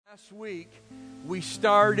Last week, we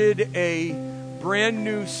started a brand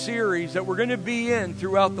new series that we're going to be in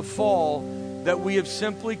throughout the fall that we have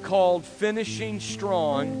simply called Finishing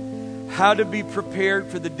Strong, How to Be Prepared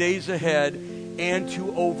for the Days Ahead and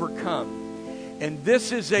to Overcome. And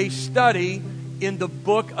this is a study in the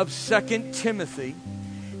book of 2 Timothy.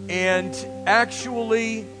 And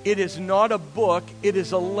actually, it is not a book, it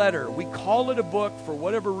is a letter. We call it a book for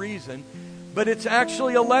whatever reason, but it's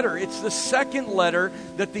actually a letter. It's the second letter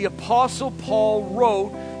that the Apostle Paul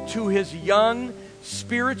wrote to his young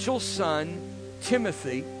spiritual son,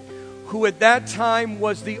 Timothy, who at that time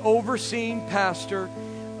was the overseeing pastor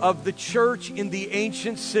of the church in the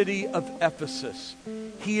ancient city of Ephesus.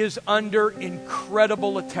 He is under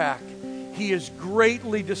incredible attack. He is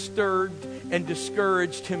greatly disturbed and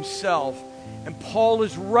discouraged himself. And Paul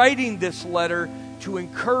is writing this letter to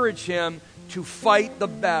encourage him to fight the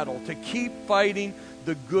battle, to keep fighting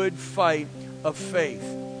the good fight of faith.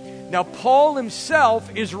 Now, Paul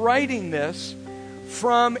himself is writing this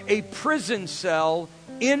from a prison cell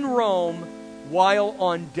in Rome while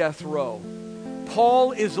on death row.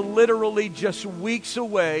 Paul is literally just weeks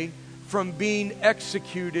away from being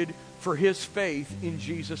executed for his faith in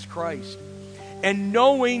Jesus Christ. And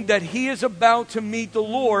knowing that he is about to meet the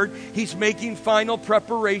Lord, he's making final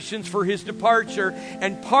preparations for his departure.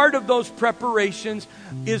 And part of those preparations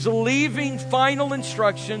is leaving final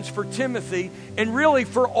instructions for Timothy and really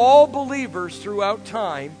for all believers throughout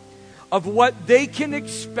time of what they can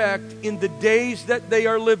expect in the days that they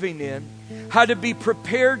are living in, how to be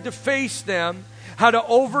prepared to face them, how to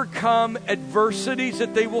overcome adversities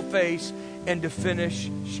that they will face, and to finish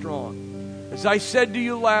strong. As I said to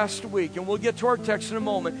you last week, and we'll get to our text in a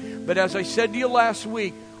moment, but as I said to you last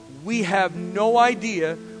week, we have no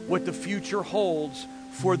idea what the future holds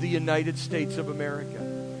for the United States of America.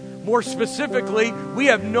 More specifically, we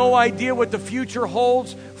have no idea what the future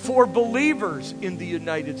holds for believers in the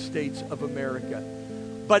United States of America.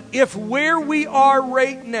 But if where we are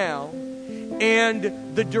right now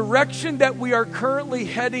and the direction that we are currently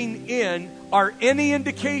heading in are any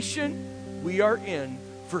indication, we are in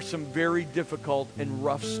for some very difficult and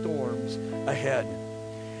rough storms ahead.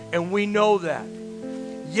 And we know that.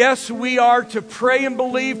 Yes, we are to pray and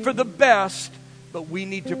believe for the best, but we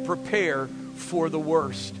need to prepare for the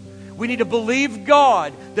worst. We need to believe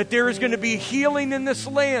God that there is going to be healing in this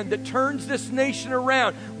land that turns this nation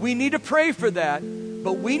around. We need to pray for that,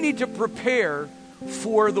 but we need to prepare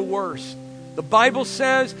for the worst. The Bible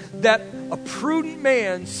says that a prudent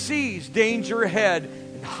man sees danger ahead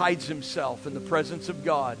and hides himself in the presence of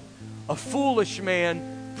God. A foolish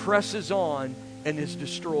man presses on and is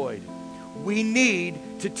destroyed. We need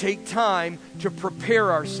to take time to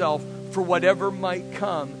prepare ourselves for whatever might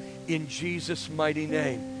come in Jesus' mighty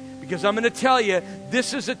name. Because I'm going to tell you,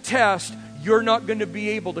 this is a test you're not going to be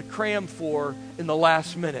able to cram for in the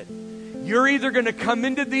last minute. You're either going to come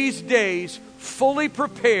into these days fully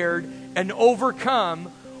prepared and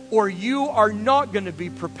overcome, or you are not going to be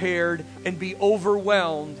prepared and be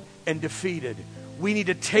overwhelmed and defeated. We need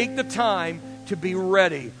to take the time to be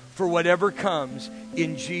ready for whatever comes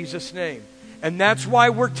in Jesus' name. And that's why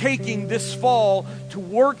we're taking this fall to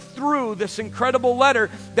work through this incredible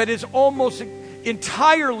letter that is almost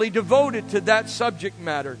entirely devoted to that subject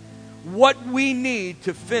matter. What we need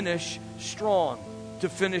to finish strong, to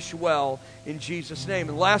finish well in Jesus' name.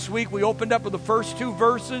 And last week we opened up with the first two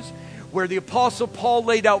verses where the Apostle Paul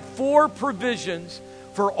laid out 4 provisions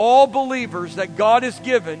for all believers that God has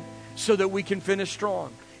given so that we can finish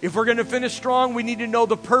strong. If we're going to finish strong, we need to know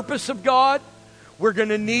the purpose of God. We're going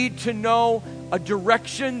to need to know a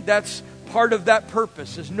direction. That's part of that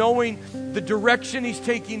purpose, is knowing the direction He's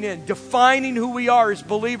taking in, defining who we are as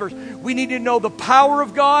believers. We need to know the power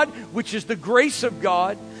of God, which is the grace of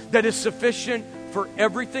God that is sufficient for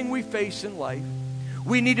everything we face in life.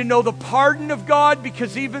 We need to know the pardon of God,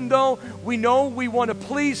 because even though we know we want to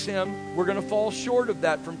please Him, we're going to fall short of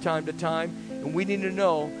that from time to time. And we need to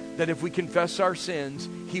know that if we confess our sins,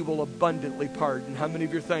 He will abundantly pardon. How many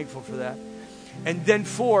of you are thankful for that? And then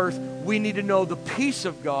fourth, we need to know the peace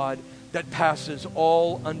of God that passes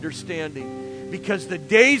all understanding. Because the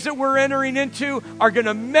days that we're entering into are going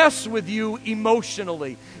to mess with you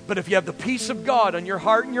emotionally. But if you have the peace of God on your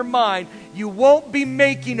heart and your mind, you won't be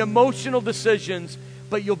making emotional decisions,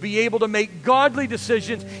 but you'll be able to make godly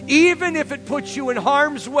decisions, even if it puts you in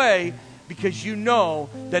harm's way, because you know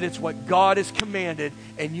that it's what God has commanded,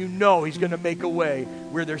 and you know He's going to make a way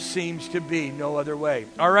where there seems to be no other way.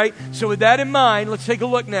 All right? So with that in mind, let's take a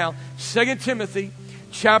look now. 2 Timothy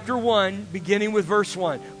chapter 1, beginning with verse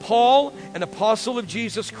 1. Paul, an apostle of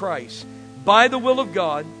Jesus Christ, by the will of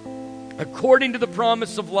God, according to the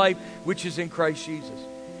promise of life which is in Christ Jesus,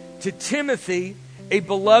 To Timothy, a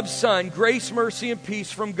beloved son, grace, mercy, and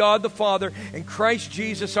peace from God the Father and Christ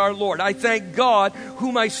Jesus our Lord. I thank God,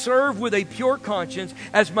 whom I serve with a pure conscience,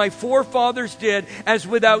 as my forefathers did, as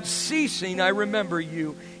without ceasing I remember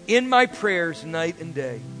you in my prayers night and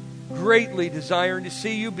day, greatly desiring to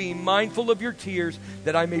see you, being mindful of your tears,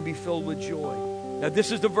 that I may be filled with joy. Now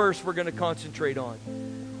this is the verse we're going to concentrate on.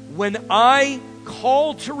 When I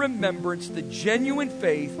call to remembrance the genuine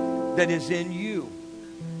faith that is in you,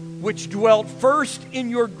 which dwelt first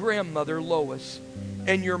in your grandmother Lois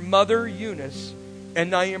and your mother Eunice,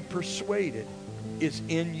 and I am persuaded is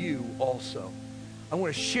in you also. I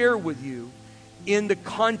want to share with you, in the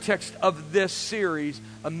context of this series,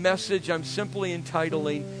 a message I'm simply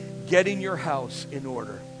entitling, Getting Your House in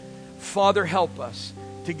Order. Father, help us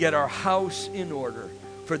to get our house in order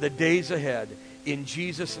for the days ahead. In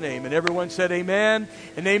Jesus' name. And everyone said amen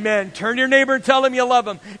and amen. Turn to your neighbor and tell him you love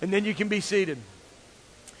him, and then you can be seated.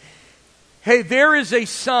 Hey, there is a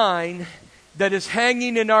sign that is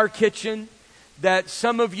hanging in our kitchen that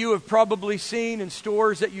some of you have probably seen in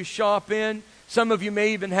stores that you shop in. Some of you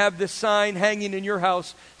may even have this sign hanging in your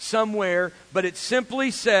house somewhere, but it simply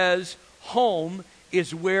says, home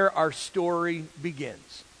is where our story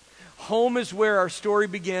begins. Home is where our story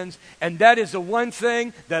begins, and that is the one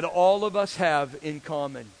thing that all of us have in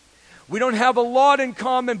common. We don't have a lot in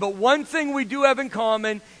common, but one thing we do have in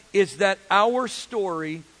common is that our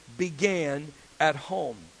story began at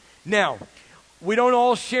home. Now, we don't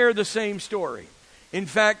all share the same story. In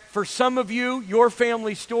fact, for some of you, your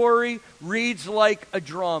family story reads like a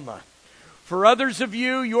drama. For others of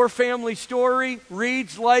you, your family story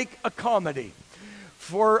reads like a comedy.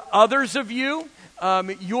 For others of you,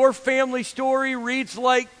 your family story reads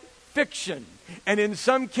like fiction. And in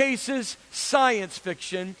some cases, science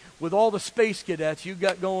fiction with all the space cadets you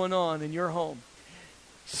got going on in your home.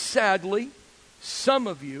 Sadly, some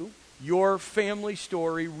of you, your family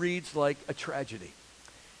story reads like a tragedy.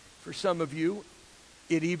 For some of you,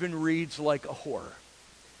 it even reads like a horror.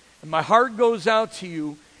 And my heart goes out to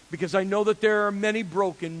you because I know that there are many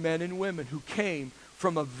broken men and women who came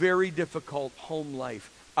from a very difficult home life.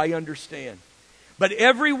 I understand. But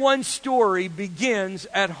everyone's story begins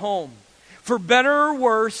at home. For better or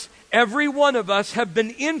worse, every one of us have been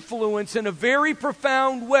influenced in a very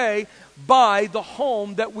profound way by the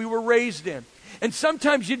home that we were raised in. And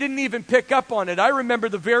sometimes you didn't even pick up on it. I remember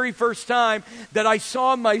the very first time that I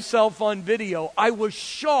saw myself on video, I was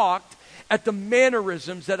shocked at the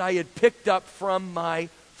mannerisms that I had picked up from my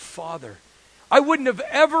father. I wouldn't have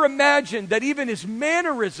ever imagined that even his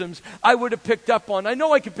mannerisms I would have picked up on. I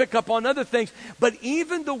know I could pick up on other things, but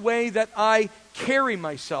even the way that I carry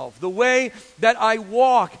myself, the way that I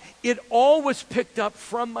walk, it all was picked up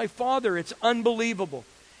from my father. It's unbelievable.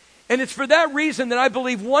 And it's for that reason that I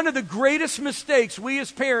believe one of the greatest mistakes we as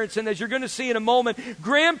parents, and as you're going to see in a moment,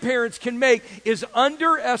 grandparents can make, is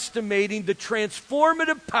underestimating the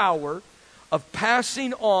transformative power of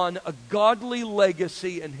passing on a godly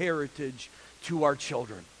legacy and heritage to our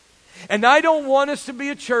children. And I don't want us to be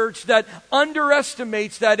a church that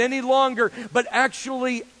underestimates that any longer, but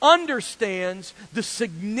actually understands the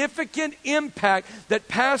significant impact that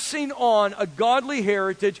passing on a godly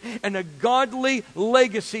heritage and a godly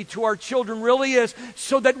legacy to our children really is,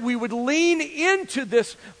 so that we would lean into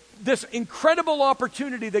this incredible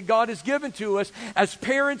opportunity that God has given to us as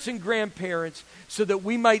parents and grandparents, so that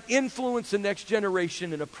we might influence the next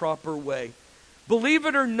generation in a proper way. Believe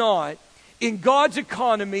it or not, in God's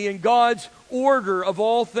economy, in God's order of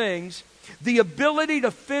all things, the ability to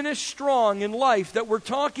finish strong in life that we're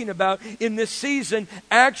talking about in this season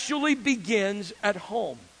actually begins at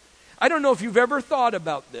home. I don't know if you've ever thought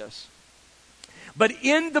about this, but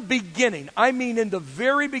in the beginning, I mean in the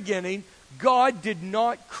very beginning, God did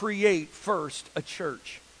not create first a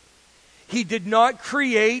church. He did not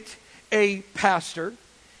create a pastor.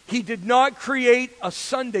 He did not create a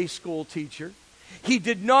Sunday school teacher. He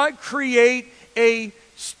did not create a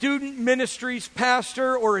student ministries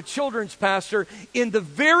pastor or a children's pastor. In the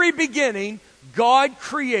very beginning, God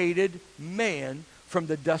created man from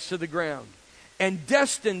the dust of the ground and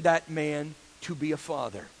destined that man to be a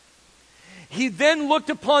father. He then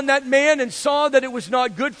looked upon that man and saw that it was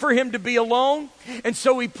not good for him to be alone, and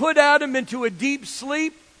so he put Adam into a deep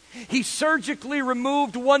sleep. He surgically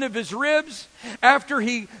removed one of his ribs. After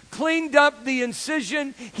he cleaned up the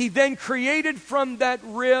incision, he then created from that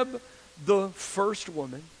rib the first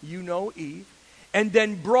woman, Eve, and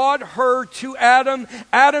then brought her to Adam.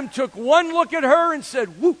 Adam took one look at her and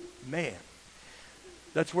said, "Whoop, man."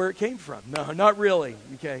 That's where it came from. No, not really,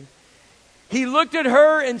 okay? He looked at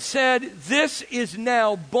her and said, "This is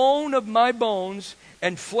now bone of my bones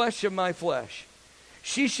and flesh of my flesh."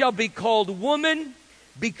 She shall be called woman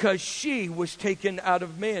because she was taken out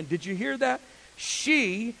of man. Did you hear that?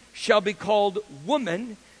 She shall be called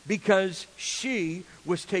woman because she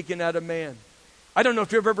was taken out of man. I don't know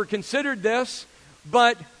if you've ever considered this,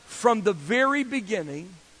 but from the very beginning,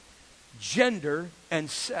 gender and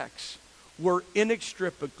sex were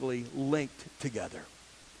inextricably linked together.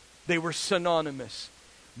 They were synonymous.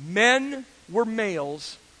 Men were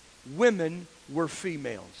males, women were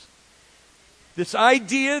females. This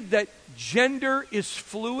idea that gender is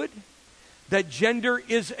fluid, that gender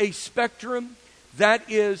is a spectrum, that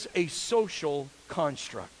is a social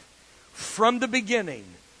construct. From the beginning,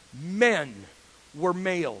 men were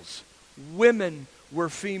males, women were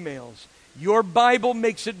females. Your Bible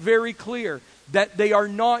makes it very clear that they are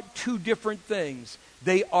not two different things.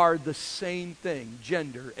 They are the same thing,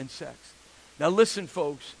 gender and sex. Now listen,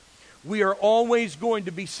 folks, we are always going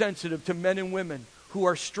to be sensitive to men and women who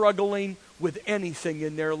are struggling with anything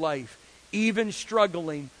in their life, even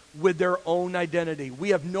struggling with their own identity. We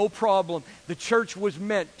have no problem. The church was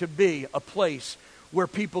meant to be a place where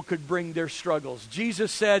people could bring their struggles.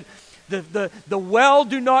 Jesus said, the well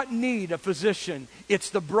do not need a physician. It's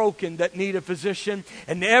the broken that need a physician.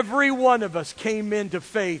 And every one of us came into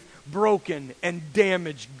faith broken and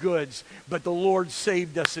damaged goods. But the Lord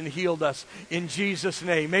saved us and healed us in Jesus'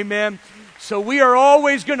 name. Amen. So we are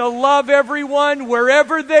always going to love everyone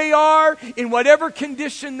wherever they are, in whatever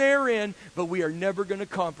condition they're in, but we are never going to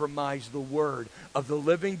compromise the word of the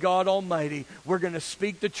living God Almighty. We're going to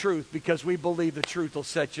speak the truth because we believe the truth will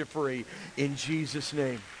set you free in Jesus'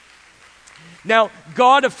 name. Now,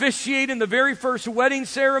 God officiated in the very first wedding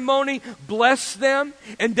ceremony, blessed them,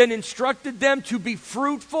 and then instructed them to be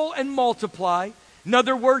fruitful and multiply. In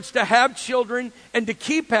other words, to have children and to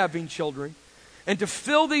keep having children, and to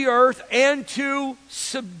fill the earth and to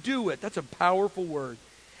subdue it. That's a powerful word.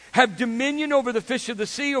 Have dominion over the fish of the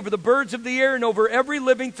sea, over the birds of the air, and over every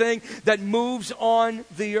living thing that moves on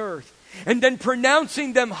the earth. And then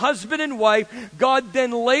pronouncing them husband and wife, God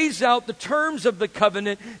then lays out the terms of the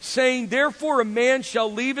covenant, saying, therefore a man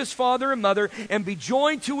shall leave his father and mother and be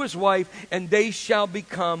joined to his wife, and they shall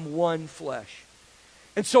become one flesh.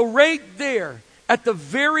 And so right there, at the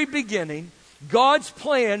very beginning, God's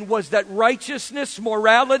plan was that righteousness,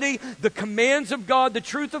 morality, the commands of God, the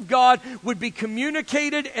truth of God would be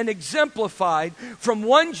communicated and exemplified from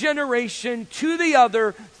one generation to the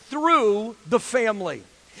other through the family.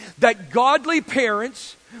 That godly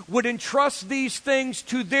parents would entrust these things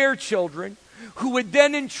to their children, who would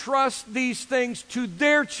then entrust these things to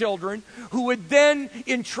their children, who would then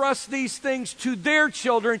entrust these things to their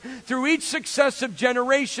children through each successive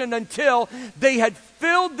generation until they had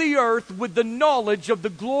filled the earth with the knowledge of the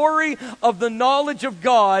glory of the knowledge of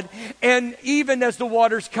God, and even as the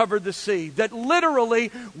waters covered the sea. That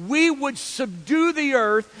literally we would subdue the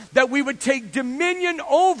earth, that we would take dominion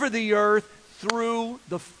over the earth through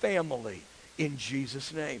the family in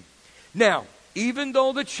Jesus' name. Now, even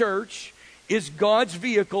though the church is God's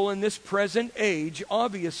vehicle in this present age,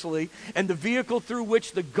 obviously, and the vehicle through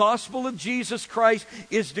which the gospel of Jesus Christ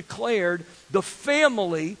is declared, the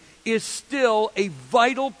family is still a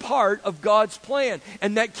vital part of God's plan,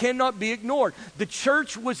 and that cannot be ignored. The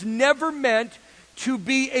church was never meant to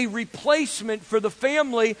be a replacement for the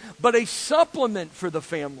family, but a supplement for the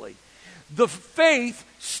family. The faith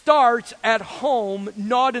starts at home,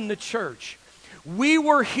 not in the church. We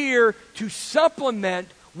were here to supplement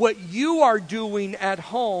what you are doing at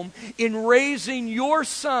home in raising your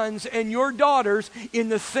sons and your daughters in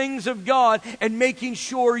the things of God and making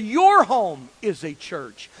sure your home is a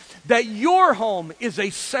church, that your home is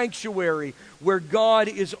a sanctuary where God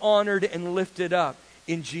is honored and lifted up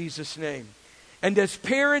in Jesus' name. And as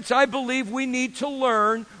parents, I believe we need to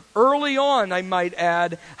learn early on, I might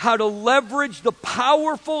add, how to leverage the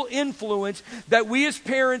powerful influence that we as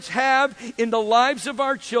parents have in the lives of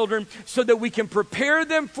our children so that we can prepare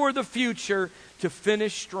them for the future to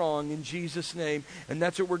finish strong in Jesus' name. And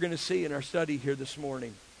that's what we're going to see in our study here this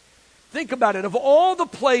morning. Think about it. Of all the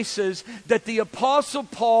places that the Apostle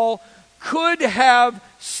Paul could have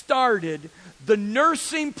started the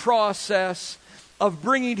nursing process of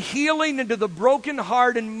bringing healing into the broken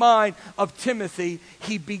heart and mind of Timothy,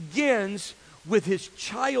 he begins with his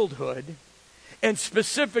childhood, and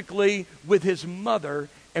specifically with his mother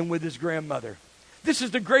and with his grandmother. This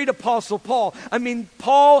is the great Apostle Paul. I mean,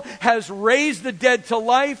 Paul has raised the dead to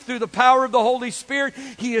life through the power of the Holy Spirit.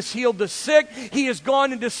 He has healed the sick. He has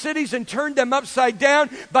gone into cities and turned them upside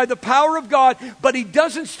down by the power of God. But he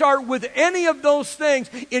doesn't start with any of those things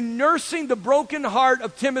in nursing the broken heart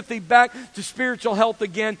of Timothy back to spiritual health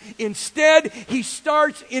again. Instead, he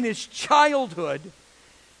starts in his childhood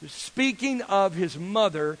speaking of his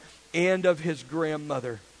mother and of his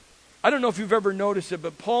grandmother. I don't know if you've ever noticed it,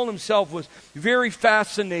 but Paul himself was very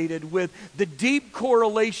fascinated with the deep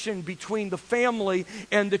correlation between the family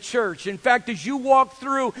and the church. In fact, as you walk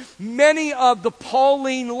through many of the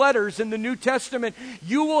Pauline letters in the New Testament,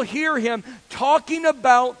 you will hear him talking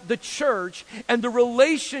about the church and the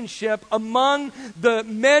relationship among the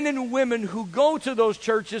men and women who go to those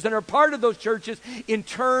churches and are part of those churches in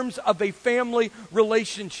terms of a family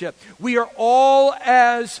relationship. We are all,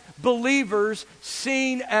 as believers,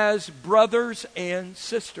 seen as brothers and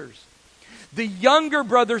sisters. The younger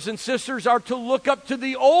brothers and sisters are to look up to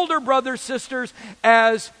the older brothers and sisters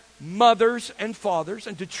as mothers and fathers,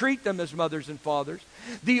 and to treat them as mothers and fathers.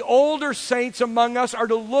 The older saints among us are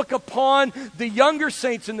to look upon the younger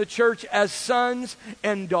saints in the church as sons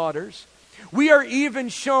and daughters. We are even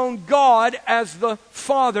shown God as the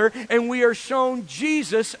Father, and we are shown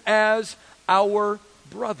Jesus as our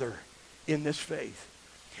brother in this faith.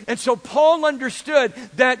 And so Paul understood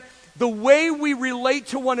that the way we relate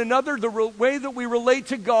to one another, the way that we relate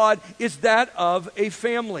to God, is that of a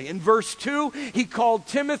family. In verse 2, he called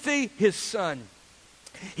Timothy his son.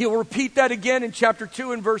 He'll repeat that again in chapter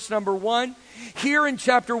 2 and verse number 1. Here in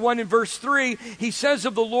chapter 1 and verse 3, he says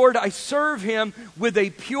of the Lord, I serve him with a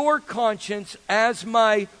pure conscience as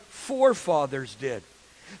my forefathers did.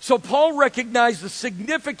 So Paul recognized the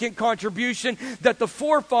significant contribution that the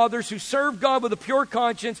forefathers who served God with a pure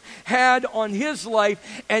conscience had on his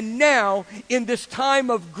life. And now, in this time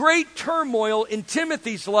of great turmoil in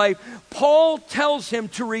Timothy's life, Paul tells him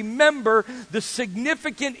to remember the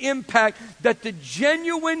significant impact that the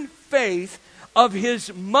genuine faith of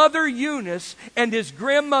his mother Eunice and his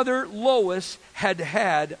grandmother Lois had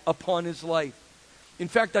had upon his life. In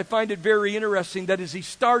fact, I find it very interesting that as he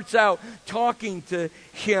starts out talking to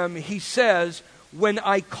him, he says, when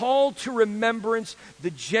I call to remembrance the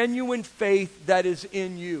genuine faith that is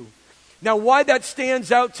in you. Now, why that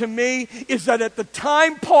stands out to me is that at the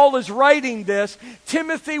time Paul is writing this,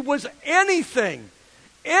 Timothy was anything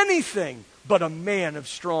but a man of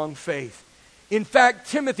strong faith. In fact,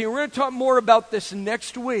 Timothy, we're going to talk more about this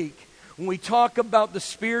next week when we talk about the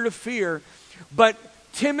spirit of fear, but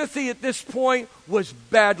Timothy at this point was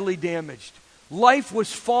badly damaged. Life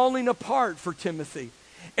was falling apart for Timothy.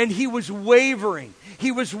 And he was wavering.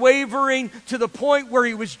 He was wavering to the point where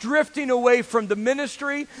he was drifting away from the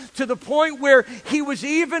ministry, to the point where he was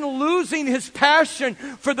even losing his passion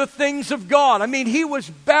for the things of God. I mean, he was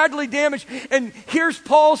badly damaged. And here's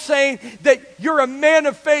Paul saying that you're a man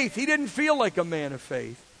of faith. He didn't feel like a man of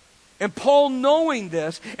faith. And Paul, knowing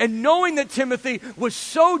this, and knowing that Timothy was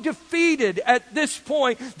so defeated at this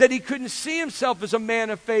point that he couldn't see himself as a man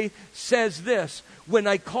of faith, says this, when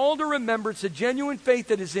I call to remembrance the genuine faith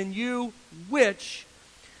that is in you, which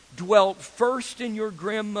dwelt first in your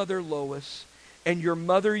grandmother Lois and your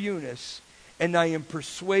mother Eunice, and I am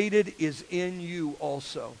persuaded is in you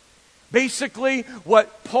also. Basically,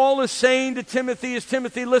 what Paul is saying to Timothy is,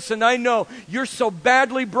 Timothy, listen, I know you're so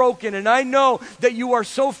badly broken, and I know that you are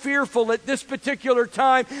so fearful at this particular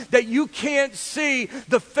time that you can't see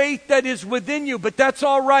the faith that is within you, but that's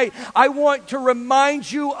all right. I want to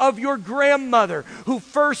remind you of your grandmother who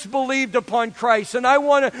first believed upon Christ, and I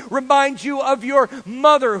want to remind you of your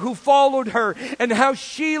mother who followed her and how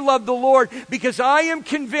she loved the Lord, because I am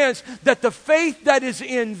convinced that the faith that is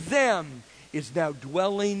in them is now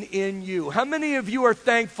dwelling in you. How many of you are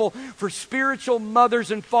thankful for spiritual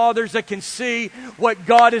mothers and fathers that can see what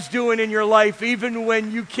God is doing in your life even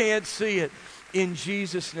when you can't see it? In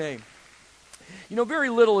Jesus' name. You know, very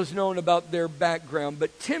little is known about their background,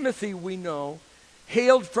 but Timothy, we know,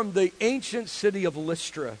 hailed from the ancient city of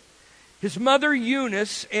Lystra. His mother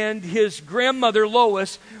Eunice and his grandmother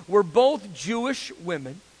Lois were both Jewish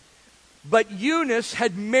women, but Eunice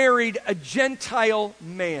had married a Gentile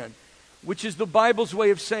man, which is the Bible's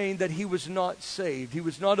way of saying that he was not saved. He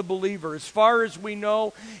was not a believer. As far as we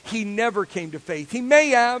know, he never came to faith. He may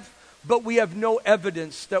have, but we have no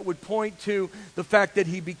evidence that would point to the fact that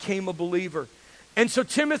he became a believer. And so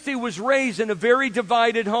Timothy was raised in a very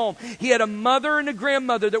divided home. He had a mother and a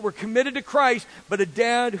grandmother that were committed to Christ, but a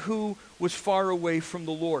dad who was far away from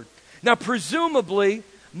the Lord. Now, presumably,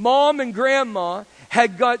 Mom and Grandma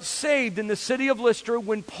had got saved in the city of Lystra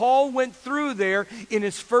when Paul went through there in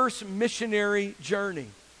his first missionary journey.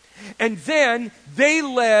 And then they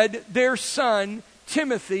led their son,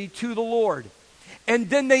 Timothy, to the Lord. And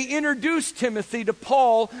then they introduced Timothy to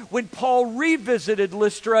Paul when Paul revisited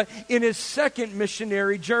Lystra in his second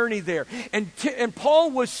missionary journey there. And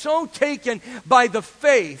Paul was so taken by the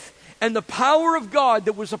faith And the power of God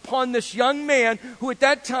that was upon this young man, who at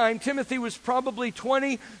that time, Timothy was probably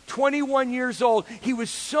 20, 21 years old. He was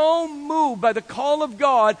so moved by the call of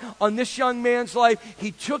God on this young man's life,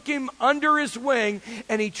 he took him under his wing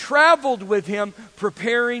and he traveled with him,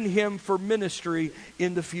 preparing him for ministry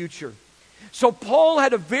in the future. So Paul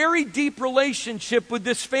had a very deep relationship with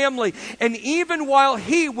this family. And even while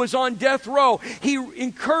he was on death row, he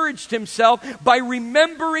encouraged himself by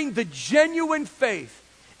remembering the genuine faith.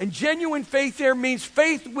 And genuine faith there means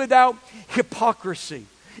faith without hypocrisy.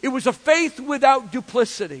 It was a faith without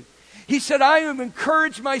duplicity. He said, I have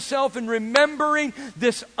encouraged myself in remembering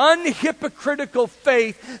this unhypocritical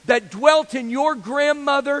faith that dwelt in your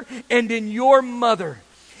grandmother and in your mother.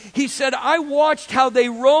 He said, I watched how they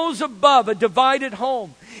rose above a divided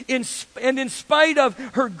home. And in spite of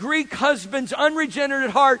her Greek husband's unregenerate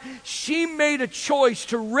heart, she made a choice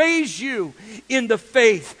to raise you in the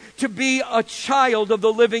faith, to be a child of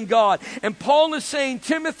the living God. And Paul is saying,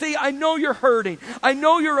 Timothy, I know you're hurting. I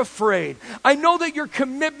know you're afraid. I know that your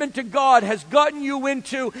commitment to God has gotten you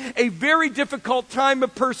into a very difficult time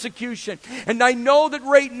of persecution. And I know that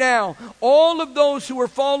right now, all of those who are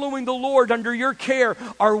following the Lord under your care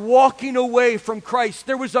are walking away from Christ.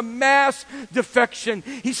 There was a mass defection.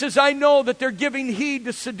 He says, I know that they're giving heed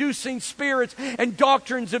to seducing spirits and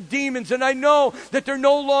doctrines of demons. And I know that they're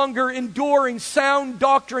no longer enduring sound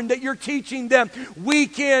doctrine that you're teaching them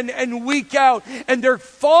week in and week out. And they're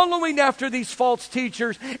following after these false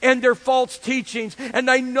teachers and their false teachings. And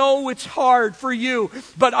I know it's hard for you,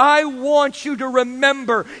 but I want you to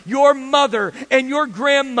remember your mother and your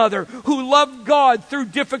grandmother who loved God through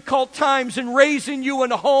difficult times and raising you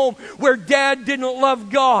in a home where dad didn't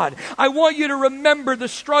love God. I want you to remember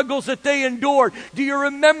the struggles that they endured. Do you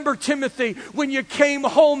remember, Timothy, when you came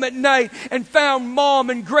home at night and found mom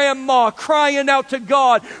and grandma crying out to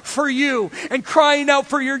God for you and crying out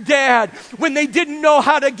for your dad? When they didn't know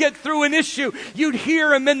how to get through an issue, you'd hear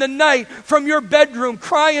them in the night from your bedroom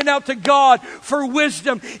crying out to God for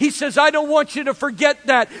wisdom. He says, I don't want you to forget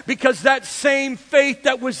that, because that same faith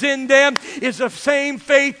that was in them is the same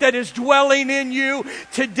faith that is dwelling in you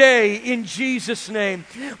today, in Jesus' name.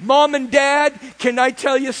 Mom and dad, can I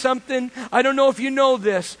tell you something? I don't know if you know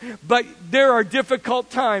this, but there are difficult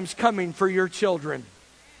times coming for your children.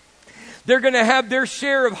 They're going to have their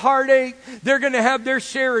share of heartache. They're going to have their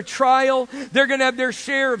share of trial. They're going to have their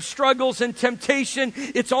share of struggles and temptation.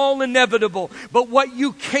 It's all inevitable. But what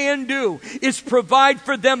you can do is provide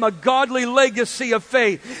for them a godly legacy of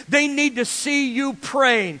faith. They need to see you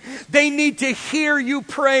praying. They need to hear you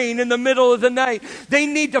praying in the middle of the night. They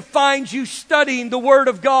need to find you studying the Word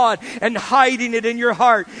of God and hiding it in your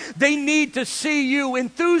heart. They need to see you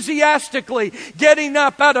enthusiastically getting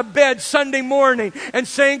up out of bed Sunday morning and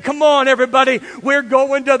saying, come on, everybody, we're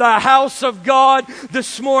going to the house of God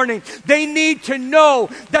this morning. They need to know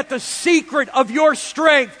that the secret of your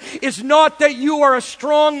strength is not that you are a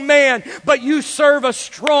strong man, but you serve a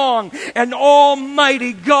strong and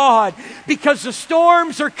almighty God. Because the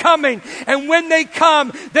storms are coming, and when they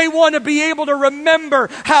come, they want to be able to remember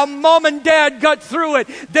how mom and dad got through it.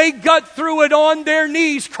 They got through it on their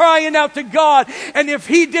knees, crying out to God. And if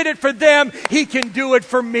He did it for them, He can do it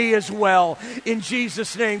for me as well. In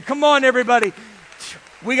Jesus' name. Come on, everybody.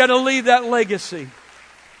 We got to leave that legacy.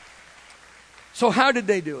 So how did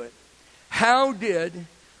they do it? How did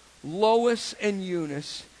Lois and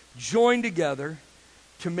Eunice join together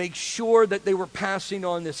to make sure that they were passing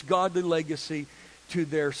on this godly legacy to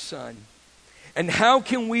their son? And how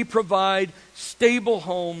can we provide stable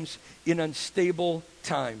homes in unstable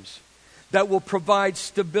times that will provide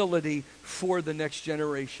stability for the next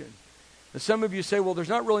generation? Now, some of you say, well, there's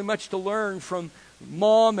not really much to learn from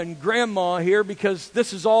mom and grandma here because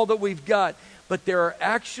this is all that we've got. But there are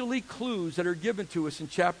actually clues that are given to us in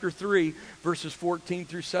chapter 3, verses 14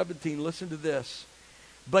 through 17. Listen to this.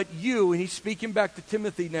 But you, and he's speaking back to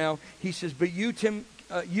Timothy now, he says, but you,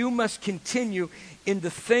 you must continue in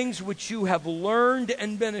the things which you have learned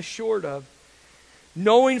and been assured of,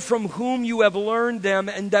 knowing from whom you have learned them,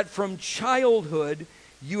 and that from childhood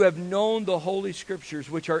you have known the Holy Scriptures,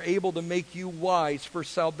 which are able to make you wise for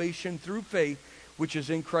salvation through faith, which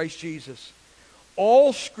is in Christ Jesus.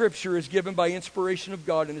 All Scripture is given by inspiration of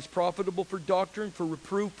God and is profitable for doctrine, for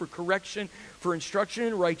reproof, for correction, for instruction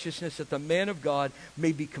in righteousness, that the man of God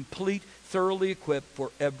may be complete, thoroughly equipped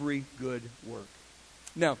for every good work.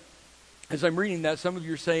 Now, as I'm reading that, some of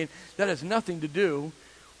you are saying, that has nothing to do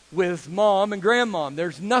with mom and grandmom.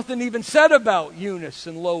 There's nothing even said about Eunice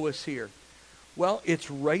and Lois here. Well,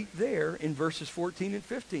 it's right there in verses 14 and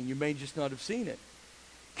 15. You may just not have seen it.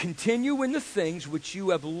 Continue in the things which you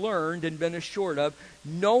have learned and been assured of,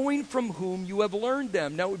 knowing from whom you have learned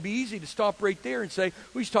them. Now, it would be easy to stop right there and say,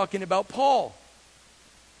 well, he's talking about Paul.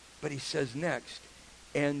 But he says next,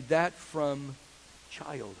 and that from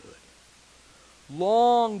childhood.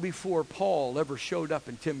 Long before Paul ever showed up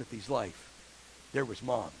in Timothy's life, there was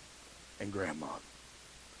mom and grandma.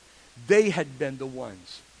 They had been the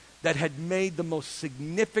ones that had made the most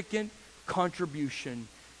significant contribution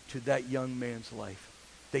to that young man's life.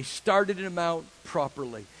 They started him out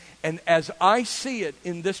properly. And as I see it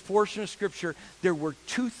in this portion of Scripture, there were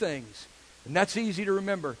two things. And that's easy to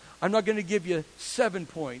remember. I'm not going to give you 7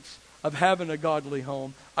 points of having a godly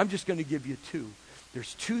home. I'm just going to give you 2.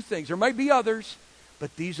 There's 2 things. There might be others,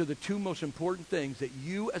 but these are the 2 most important things that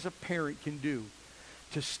you as a parent can do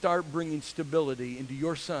to start bringing stability into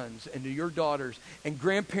your sons and to your daughters. And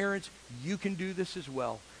grandparents, you can do this as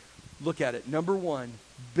well. Look at it. Number 1,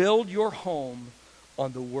 build your home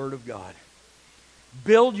on the Word of God.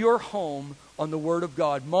 Build your home on the Word of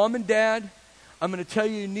God. Mom and Dad, I'm going to tell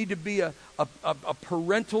you need to be a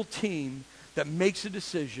parental team that makes a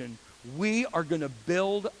decision. We are going to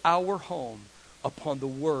build our home upon the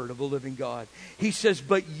Word of the living God. He says,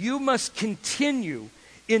 but you must continue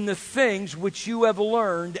in the things which you have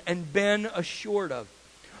learned and been assured of.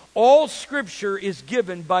 All Scripture is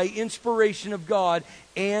given by inspiration of God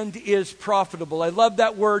and is profitable. I love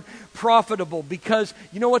that word profitable because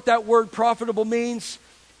you know what that word profitable means?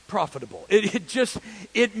 Profitable.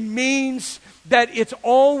 It means that it's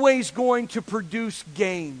always going to produce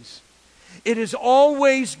gains. It is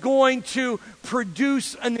always going to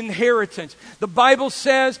produce an inheritance. The Bible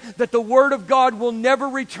says that the Word of God will never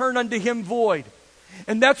return unto Him void.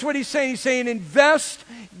 And that's what he's saying. He's saying invest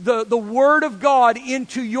the Word of God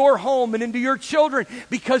into your home and into your children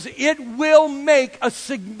because it will make a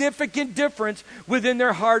significant difference within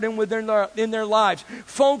their heart and in their lives.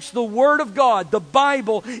 Folks, the Word of God, the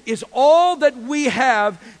Bible, is all that we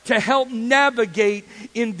have to help navigate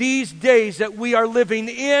in these days that we are living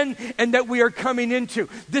in and that we are coming into.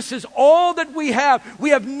 This is all that we have. We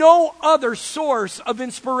have no other source of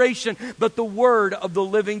inspiration but the Word of the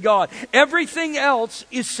living God. Everything else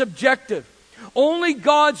is subjective. Only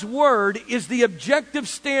God's Word is the objective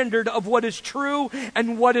standard of what is true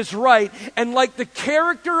and what is right. And like the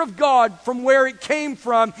character of God from where it came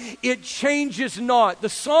from, it changes not. The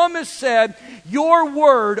psalmist said, your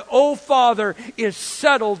Word, O Father, is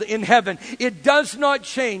settled in heaven. It does not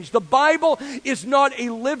change. The Bible is not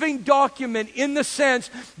a living document in the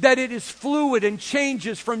sense that it is fluid and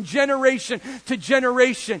changes from generation to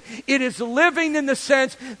generation. It is living in the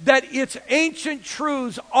sense that its ancient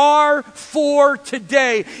truths are for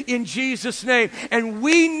today in Jesus' name. And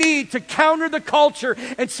we need to counter the culture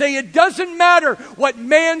and say it doesn't matter what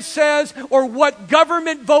man says or what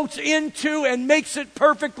government votes into and makes it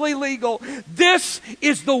perfectly legal. This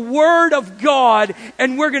is the Word of God,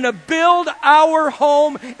 and we're going to build our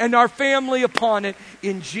home and our family upon it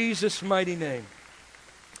in Jesus' mighty name.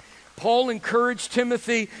 Paul encouraged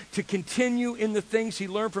Timothy to continue in the things he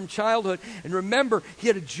learned from childhood. And remember, he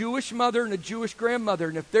had a Jewish mother and a Jewish grandmother.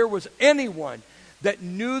 And if there was anyone that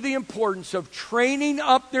knew the importance of training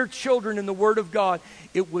up their children in the Word of God,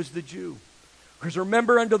 it was the Jew. Because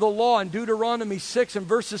remember, under the law in Deuteronomy 6 and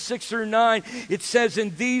verses 6 through 9, it says,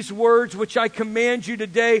 "And these words which I command you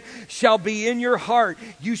today shall be in your heart.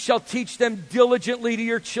 You shall teach them diligently to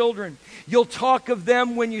your children. You'll talk of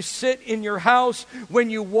them when you sit in your house, when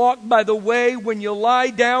you walk by the way, when you lie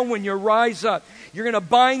down, when you rise up. You're going to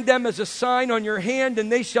bind them as a sign on your hand,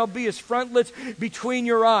 and they shall be as frontlets between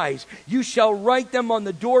your eyes. You shall write them on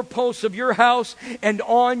the doorposts of your house and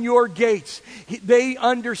on your gates." They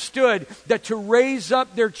understood that to raise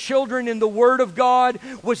up their children in the Word of God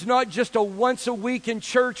was not just a once a week in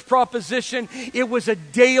church proposition. It was a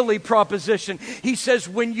daily proposition. He says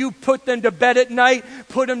when you put them to bed at night,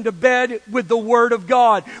 put them to bed with the Word of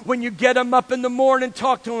God. When you get them up in the morning,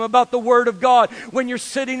 talk to them about the Word of God. When you're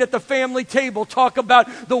sitting at the family table, talk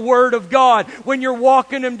about the Word of God. When you're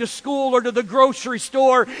walking them to school or to the grocery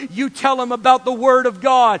store, you tell them about the Word of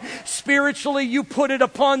God. Spiritually, you put it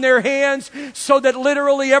upon their hands so that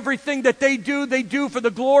literally everything that they do for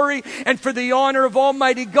the glory and for the honor of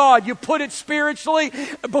Almighty God. You put it spiritually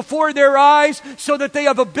before their eyes so that they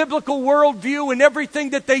have a biblical worldview in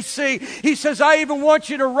everything that they see. He says, I even want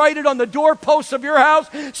you to write it on the doorposts of your house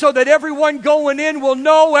so that everyone going in will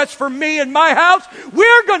know, as for me and my house,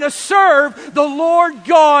 we're going to serve the Lord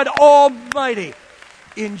God Almighty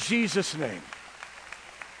in Jesus' name.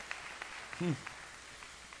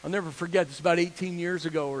 I'll never forget, this about 18 years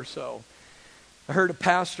ago or so. I heard a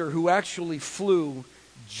pastor who actually flew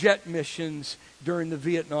jet missions during the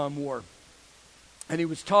Vietnam War. And he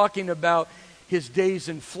was talking about his days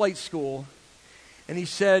in flight school. And he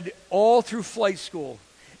said all through flight school,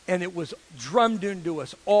 and it was drummed into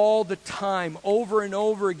us all the time, over and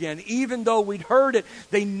over again. Even though we'd heard it,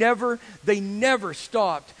 they never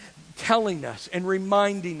stopped telling us and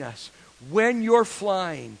reminding us, when you're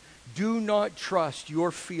flying, do not trust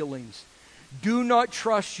your feelings. Do not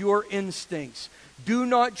trust your instincts. Do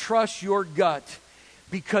not trust your gut,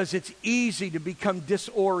 because it's easy to become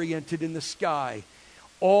disoriented in the sky.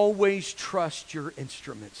 Always trust your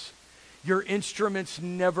instruments. Your instruments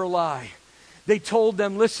never lie. They told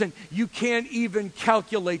them, listen, you can't even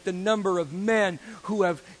calculate the number of men who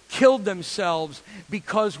have killed themselves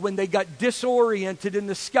because when they got disoriented in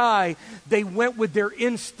the sky, they went with their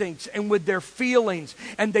instincts and with their feelings,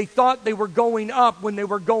 and they thought they were going up when they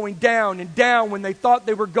were going down, and down when they thought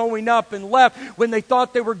they were going up, and left when they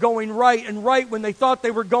thought they were going right, and right when they thought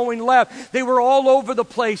they were going left. They were all over the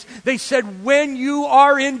place. They said, when you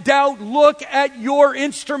are in doubt, look at your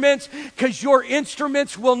instruments, because your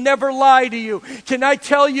instruments will never lie to you. Can I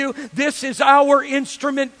tell you, this is our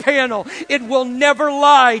instrument panel. It will never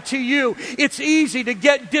lie to you. It's easy to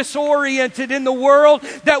get disoriented in the world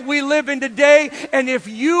that we live in today, and if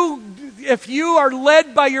you are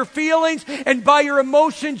led by your feelings and by your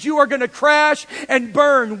emotions, you are going to crash and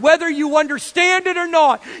burn. Whether you understand it or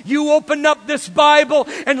not, you open up this Bible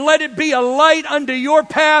and let it be a light unto your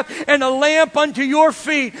path and a lamp unto your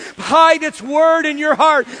feet. Hide its word in your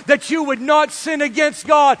heart that you would not sin against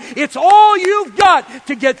God. It's all you've got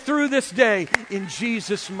to get through this day in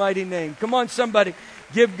Jesus' mighty name. Come on, somebody.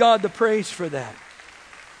 Give God the praise for that.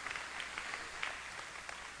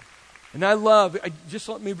 And just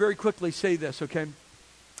let me very quickly say this, okay?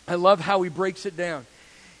 I love how he breaks it down.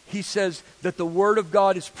 He says that the Word of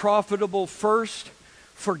God is profitable first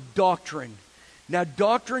for doctrine. Now,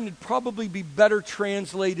 doctrine would probably be better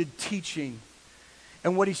translated teaching.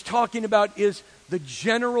 And what he's talking about is the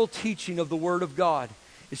general teaching of the Word of God.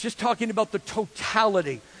 It's just talking about the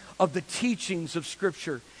totality of the teachings of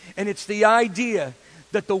Scripture. And it's the idea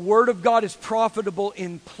that the Word of God is profitable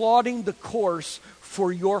in plotting the course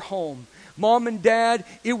for your home. Mom and Dad,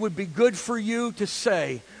 it would be good for you to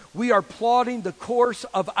say, we are plotting the course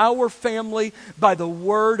of our family by the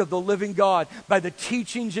Word of the living God, by the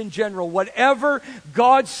teachings in general. Whatever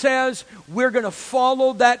God says, we're going to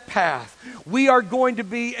follow that path. We are going to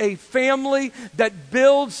be a family that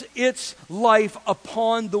builds its life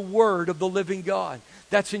upon the Word of the living God.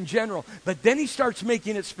 That's in general. But then he starts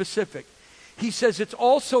making it specific. He says it's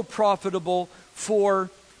also profitable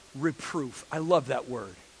for reproof. I love that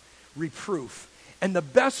word, reproof. And the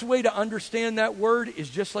best way to understand that word is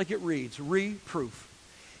just like it reads, reproof.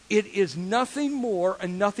 It is nothing more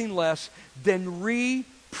and nothing less than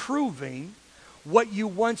reproving what you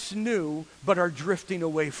once knew but are drifting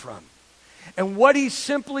away from. And what he's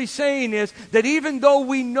simply saying is that even though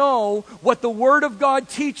we know what the Word of God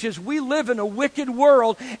teaches, we live in a wicked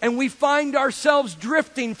world and we find ourselves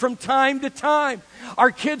drifting from time to time.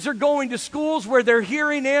 Our kids are going to schools where they're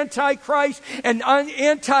hearing anti-Christ and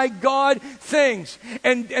anti-God things.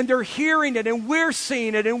 And they're hearing it, and we're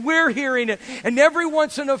seeing it, and we're hearing it. And every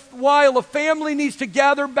once in a while, a family needs to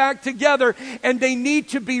gather back together, and they need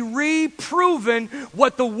to be reproven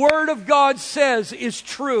what the Word of God says is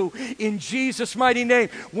true in Jesus' mighty name.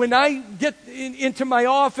 When I get into my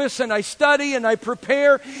office and I study and I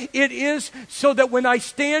prepare, it is so that when I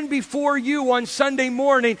stand before you on Sunday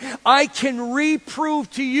morning, I can reprove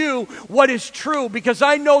to you what is true, because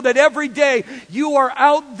I know that every day you are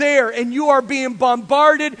out there and you are being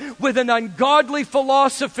bombarded with an ungodly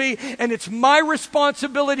philosophy, and it's my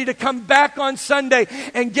responsibility to come back on Sunday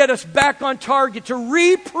and get us back on target to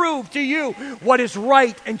reprove to you what is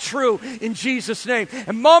right and true in Jesus' name.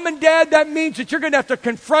 And Mom and Dad, that means that you're going to have to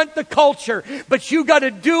confront the culture, but you got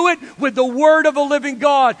to do it with the Word of the living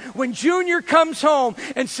God. When Junior comes home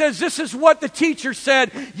and says, this is what the teacher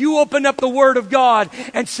said, you open up the Word of God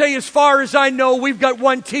and say, as far as I know, we've got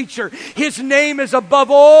one teacher. His name is above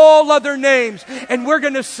all other names, and we're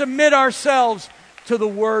going to submit ourselves to the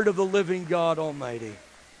Word of the living God Almighty.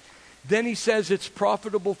 Then he says it's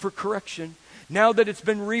profitable for correction. Now that it's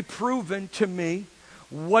been reproven to me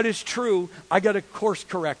what is true, I got to course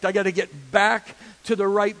correct. I got to get back to the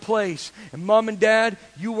right place. And Mom and Dad,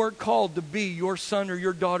 you weren't called to be your son or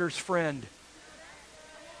your daughter's friend.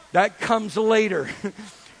 That comes later.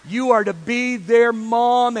 You are to be their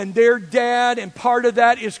mom and their dad, and part of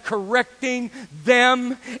that is correcting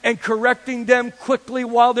them and correcting them quickly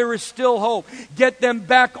while there is still hope. Get them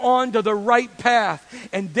back onto the right path.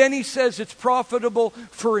 And then he says it's profitable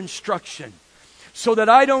for instruction. So that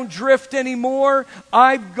I don't drift anymore,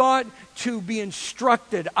 I've got to be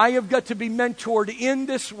instructed. I have got to be mentored in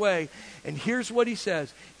this way. And here's what he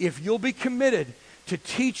says. If you'll be committed to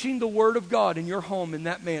teaching the Word of God in your home in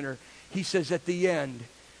that manner, he says at the end,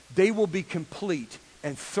 they will be complete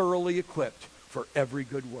and thoroughly equipped for every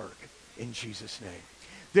good work in Jesus' name.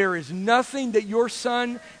 There is nothing that your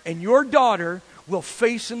son and your daughter will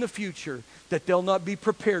face in the future that they'll not be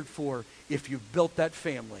prepared for if you've built that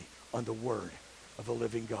family on the Word of the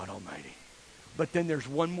living God Almighty. But then there's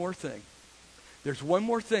one more thing. There's one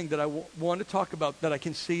more thing that I want to talk about that I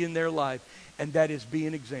can see in their life, and that is be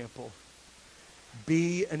an example.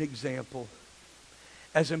 Be an example.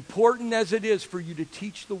 As important as it is for you to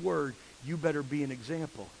teach the Word, you better be an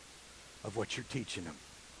example of what you're teaching them.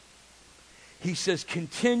 He says,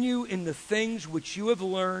 continue in the things which you have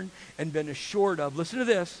learned and been assured of. Listen to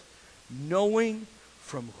this. Knowing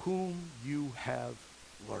from whom you have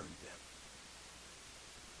learned them.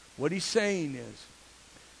 What he's saying is,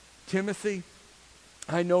 Timothy,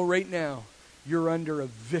 I know right now you're under a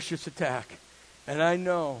vicious attack. And I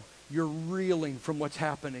know you're reeling from what's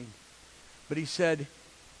happening. But he said,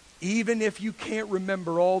 even if you can't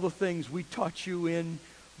remember all the things we taught you in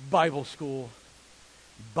Bible school,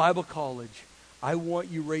 Bible college, I want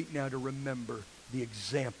you right now to remember the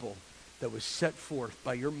example that was set forth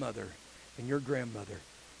by your mother and your grandmother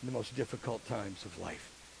in the most difficult times of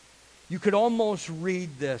life. You could almost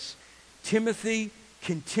read this. Timothy,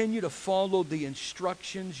 continue to follow the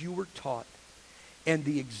instructions you were taught and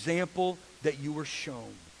the example that you were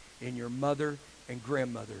shown in your mother and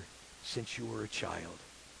grandmother since you were a child.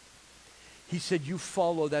 He said you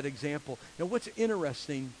follow that example. Now what's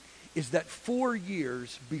interesting is that 4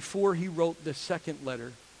 years before he wrote the second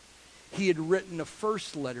letter, he had written a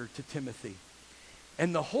first letter to Timothy.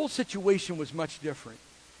 And the whole situation was much different.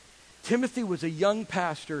 Timothy was a young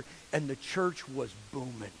pastor and the church was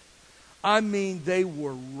booming. I mean, they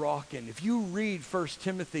were rocking. If you read 1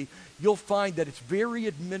 Timothy, you'll find that it's very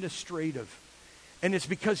administrative. And it's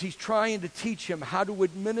because he's trying to teach him how to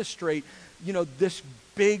administrate, this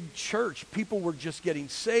big church. People were just getting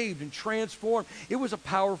saved and transformed. It was a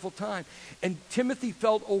powerful time. And Timothy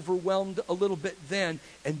felt overwhelmed a little bit then.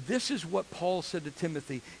 And this is what Paul said to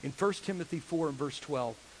Timothy in 1 Timothy 4 and verse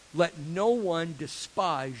 12. Let no one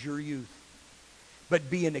despise your youth, but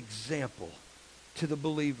be an example to the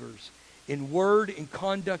believers in word, in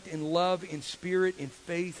conduct, in love, in spirit, in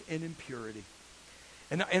faith, and in purity.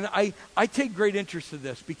 And I take great interest in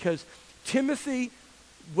this because Timothy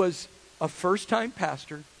was a first-time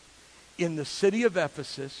pastor in the city of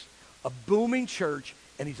Ephesus, a booming church,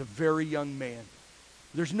 and he's a very young man.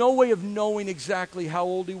 There's no way of knowing exactly how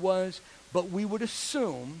old he was, but we would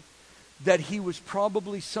assume that he was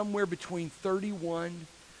probably somewhere between 31,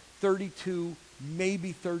 32,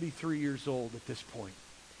 maybe 33 years old at this point.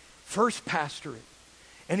 First pastorate.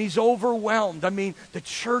 And he's overwhelmed. I mean, the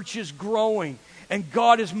church is growing and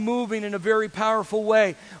God is moving in a very powerful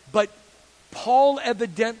way. But Paul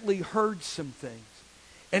evidently heard some things.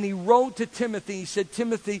 And he wrote to Timothy, he said,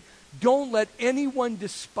 Timothy, don't let anyone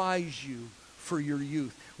despise you for your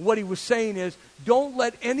youth. What he was saying is, don't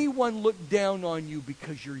let anyone look down on you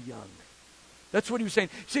because you're young. That's what he was saying.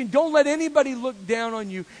 He's saying, don't let anybody look down on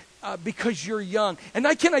you because you're young. And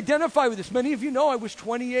I can identify with this. Many of you know I was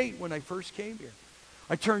 28 when I first came here.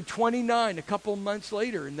 I turned 29 a couple months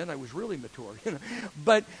later, and then I was really mature.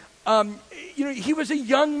 But, he was a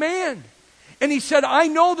young man. And he said, I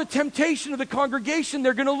know the temptation of the congregation.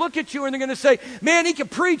 They're going to look at you and they're going to say, man, he can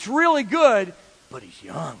preach really good, but he's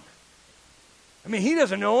young. I mean, he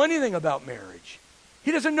doesn't know anything about marriage.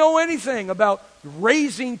 He doesn't know anything about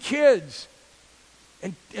raising kids.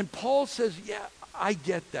 And Paul says, yeah, I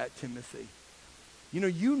get that, Timothy.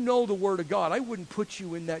 You know the Word of God. I wouldn't put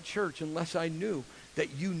you in that church unless I knew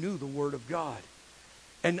that you knew the Word of God.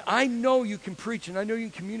 And I know you can preach and I know you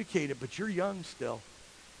can communicate it, but you're young still.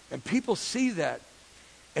 And people see that.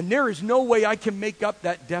 And there is no way I can make up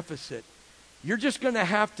that deficit. You're just going to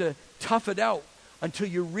have to tough it out until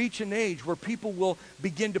you reach an age where people will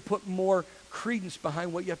begin to put more credence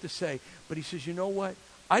behind what you have to say. But he says, you know what?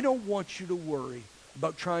 I don't want you to worry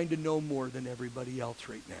about trying to know more than everybody else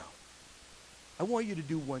right now. I want you to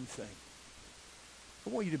do one thing. I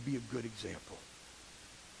want you to be a good example.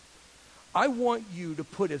 I want you to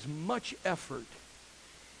put as much effort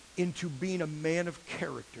into being a man of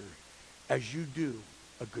character as you do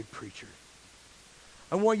a good preacher.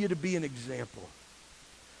 I want you to be an example.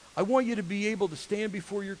 I want you to be able to stand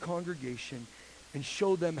before your congregation and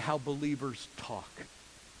show them how believers talk.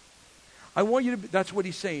 I want you to, that's what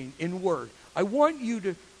he's saying in word. I want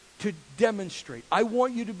you to demonstrate. I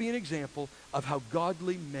want you to be an example of how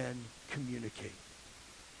godly men communicate.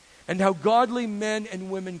 and how godly men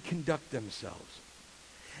and women conduct themselves,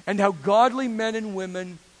 and how godly men and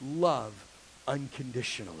women love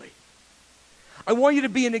unconditionally. I want you to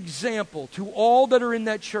be an example to all that are in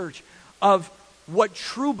that church of what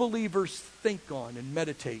true believers think on and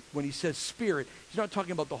meditate. When he says Spirit, he's not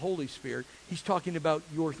talking about the Holy Spirit. He's talking about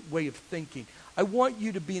your way of thinking. I want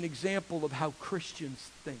you to be an example of how Christians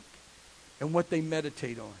think and what they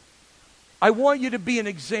meditate on. I want you to be an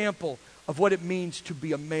example of what it means to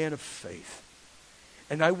be a man of faith.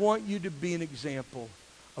 And I want you to be an example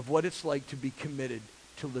of what it's like to be committed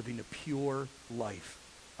to living a pure life,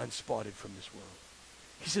 unspotted from this world.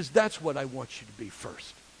 He says, that's what I want you to be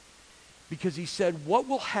first. Because he said, what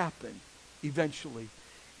will happen eventually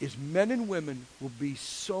is men and women will be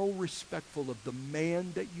so respectful of the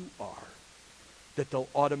man that you are that they'll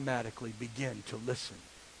automatically begin to listen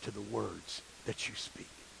to the words that you speak.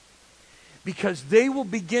 Because they will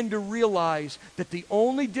begin to realize that the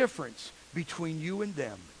only difference between you and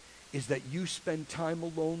them is that you spend time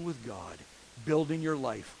alone with God, building your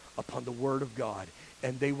life upon the Word of God.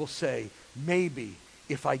 And they will say, maybe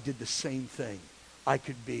if I did the same thing, I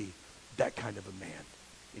could be that kind of a man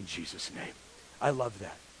in Jesus' name. I love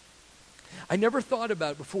that. I never thought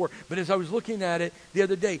about it before, but as I was looking at it the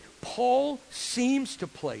other day, Paul seems to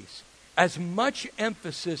place as much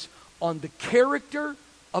emphasis on the character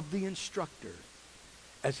of the instructor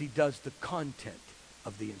as he does the content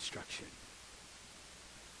of the instruction.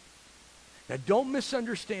 Now, don't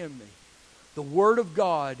misunderstand me. The Word of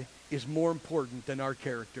God is more important than our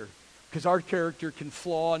character, because our character can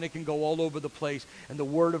flaw and it can go all over the place, and the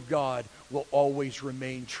Word of God will always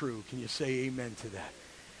remain true. Can you say amen to that?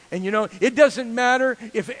 And you know, it doesn't matter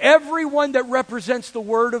if everyone that represents the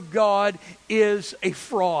Word of God is a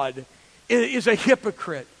fraud, is a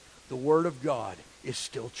hypocrite. The Word of God is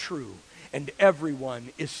still true, and everyone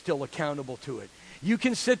is still accountable to it. You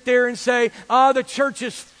can sit there and say, the church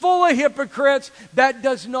is full of hypocrites. That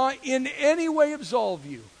does not in any way absolve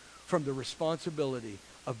you from the responsibility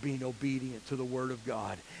of being obedient to the Word of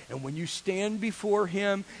God. And when you stand before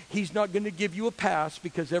Him, He's not going to give you a pass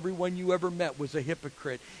because everyone you ever met was a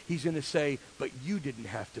hypocrite. He's going to say, but you didn't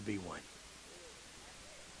have to be one.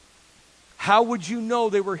 How would you know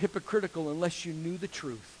they were hypocritical unless you knew the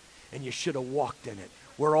truth and you should have walked in it?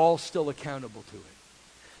 We're all still accountable to it.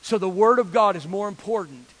 So the Word of God is more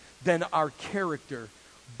important than our character.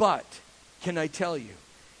 But, can I tell you,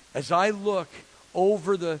 as I look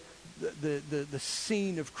over the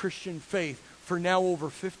scene of Christian faith for now over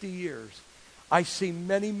 50 years, I see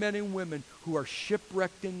many men and women who are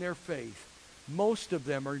shipwrecked in their faith. Most of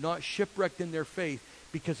them are not shipwrecked in their faith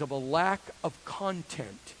because of a lack of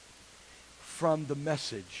content from the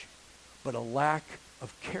message, but a lack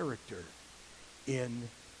of character in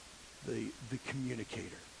the communicator,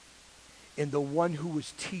 in the one who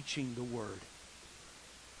was teaching the Word.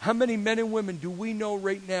 How many men and women do we know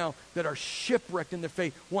right now that are shipwrecked in their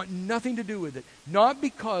faith, want nothing to do with it? Not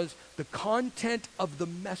because the content of the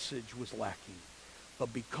message was lacking,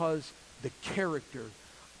 but because the character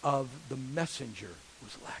of the messenger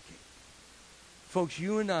was lacking. Folks,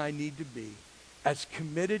 you and I need to be as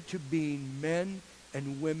committed to being men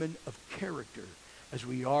and women of character as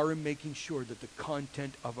we are in making sure that the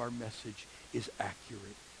content of our message is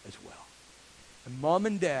accurate as well. And mom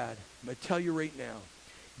and dad, I'm going to tell you right now,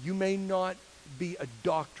 you may not be a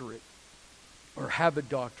doctorate or have a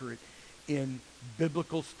doctorate in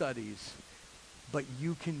biblical studies, but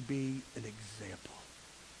you can be an example.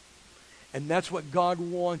 And that's what God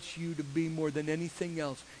wants you to be more than anything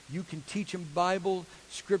else. You can teach them Bible,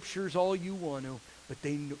 scriptures, all you want to, but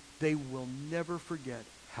they will never forget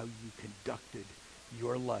how you conducted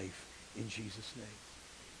your life in Jesus'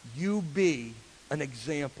 name. You be an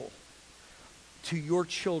example to your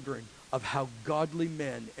children of how godly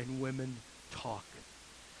men and women talk,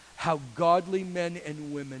 how godly men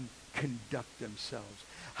and women conduct themselves,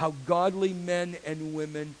 how godly men and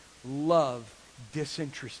women love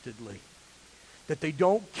disinterestedly, that they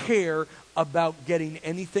don't care about getting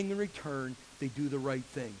anything in return. They do the right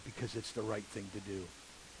thing because it's the right thing to do.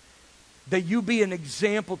 That you be an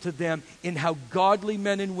example to them in how godly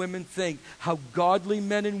men and women think, how godly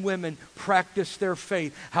men and women practice their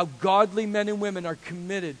faith, how godly men and women are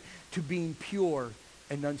committed to being pure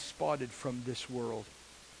and unspotted from this world.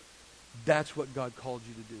 That's what God called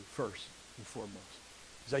you to do first and foremost.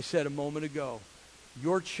 As I said a moment ago,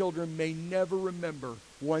 your children may never remember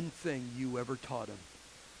one thing you ever taught them,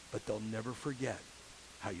 but they'll never forget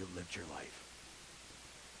how you lived your life.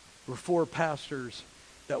 We're 4 pastors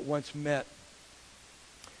that once met,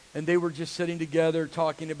 and they were just sitting together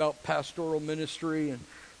talking about pastoral ministry, and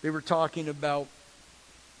they were talking about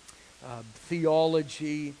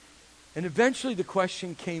theology And eventually the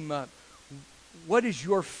question came up, what is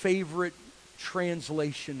your favorite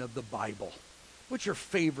translation of the Bible? What's your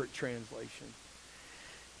favorite translation?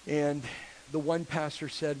 And the one pastor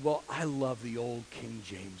said, well, I love the old King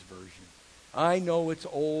James Version. I know it's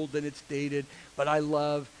old and it's dated, but I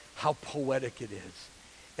love how poetic it is.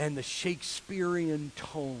 And the Shakespearean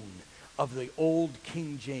tone of the old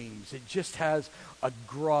King James. It just has a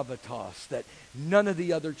gravitas that none of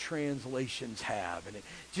the other translations have. And it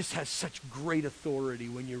just has such great authority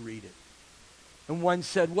when you read it. And one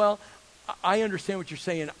said, well, I understand what you're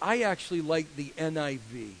saying. I actually like the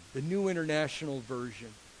NIV, the New International Version,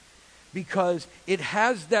 because it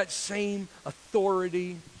has that same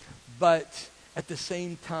authority, but at the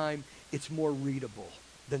same time, it's more readable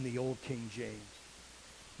than the old King James.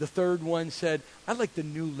 The third one said, I like the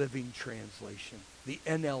New Living Translation, the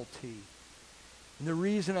NLT. And the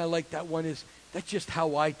reason I like that one is that's just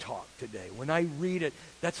how I talk today. When I read it,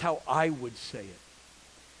 that's how I would say it.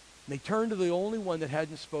 And they turned to the only one that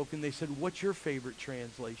hadn't spoken. They said, what's your favorite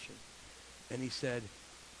translation? And he said,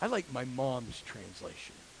 I like my mom's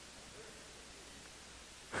translation.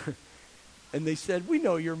 And they said, we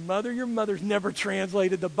know your mother. Your mother's never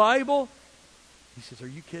translated the Bible. He says, are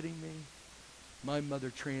you kidding me? My mother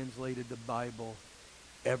translated the Bible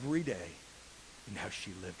every day and how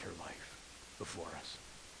she lived her life before us.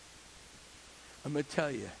 I'm going to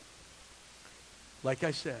tell you, like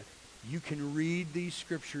I said, you can read these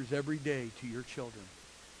scriptures every day to your children,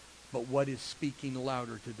 but what is speaking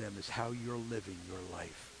louder to them is how you're living your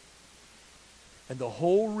life. And the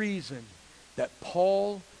whole reason that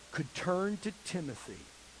Paul could turn to Timothy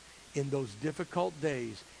in those difficult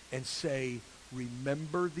days and say,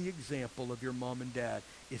 remember the example of your mom and dad,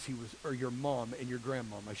 or your mom and your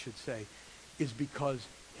grandmom, I should say, is because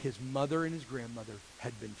his mother and his grandmother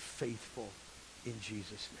had been faithful in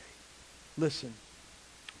Jesus' name. Listen,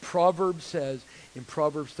 Proverbs says in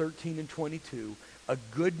Proverbs 13 and 22, a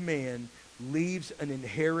good man leaves an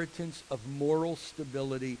inheritance of moral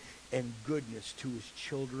stability and goodness to his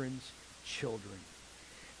children's children.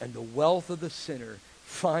 And the wealth of the sinner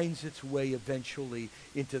finds its way eventually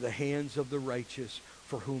into the hands of the righteous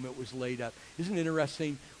for whom it was laid up. Isn't it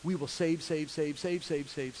interesting? We will save,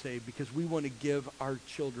 because we want to give our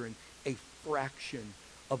children a fraction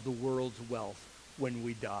of the world's wealth when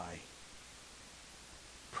we die.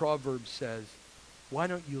 Proverbs says, why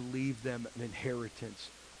don't you leave them an inheritance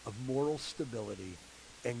of moral stability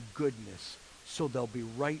and goodness so they'll be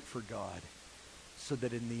right for God, so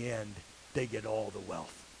that in the end they get all the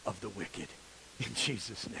wealth of the wicked. In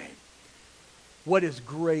Jesus' name. What is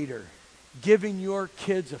greater? Giving your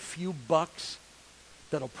kids a few bucks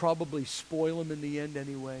that'll probably spoil them in the end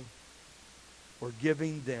anyway, or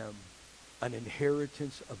giving them an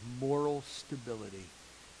inheritance of moral stability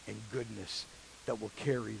and goodness that will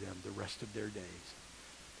carry them the rest of their days.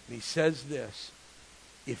 And he says this,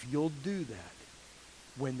 if you'll do that,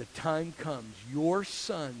 when the time comes, your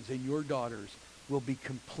sons and your daughters will be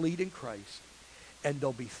complete in Christ, and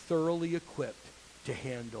they'll be thoroughly equipped to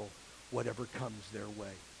handle whatever comes their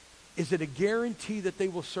way. Is it a guarantee that they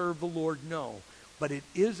will serve the Lord? No. But it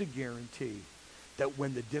is a guarantee that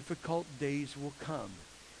when the difficult days will come,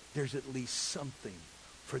 there's at least something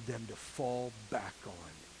for them to fall back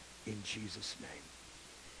on in Jesus' name.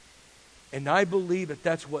 And I believe that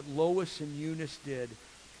that's what Lois and Eunice did,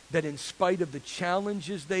 that in spite of the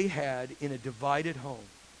challenges they had in a divided home,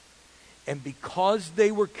 and because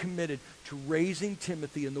they were committed to raising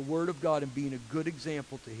Timothy in the Word of God and being a good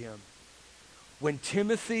example to him, when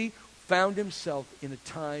Timothy found himself in a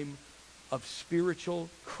time of spiritual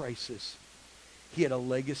crisis, he had a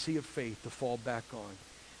legacy of faith to fall back on.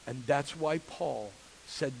 And that's why Paul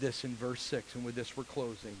said this in verse 6, and with this we're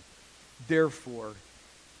closing. Therefore,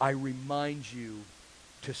 I remind you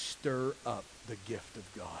to stir up the gift of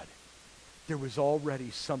God. There was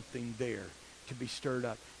already something there to be stirred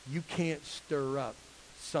up. You can't stir up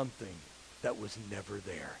something that was never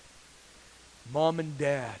there. Mom and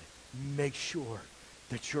dad, make sure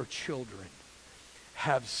that your children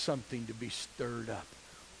have something to be stirred up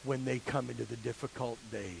when they come into the difficult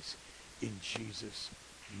days in Jesus'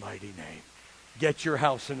 mighty name. Get your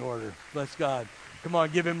house in order. Bless God. Come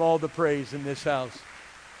on, give him all the praise in this house.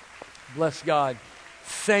 Bless God.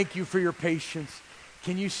 Thank you for your patience.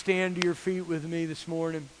 Can you stand to your feet with me this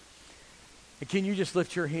morning? And can you just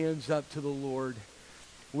lift your hands up to the Lord?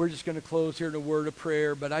 We're just going to close here in a word of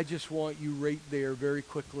prayer, but I just want you right there very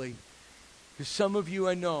quickly. Because some of you,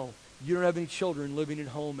 I know, you don't have any children living at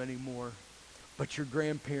home anymore, but you're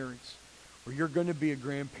grandparents, or you're going to be a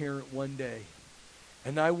grandparent one day.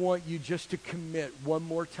 And I want you just to commit one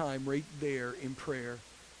more time right there in prayer,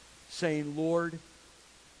 saying, Lord,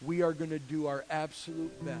 we are going to do our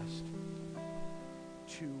absolute best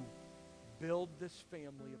to build this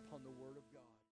family upon the Word of God.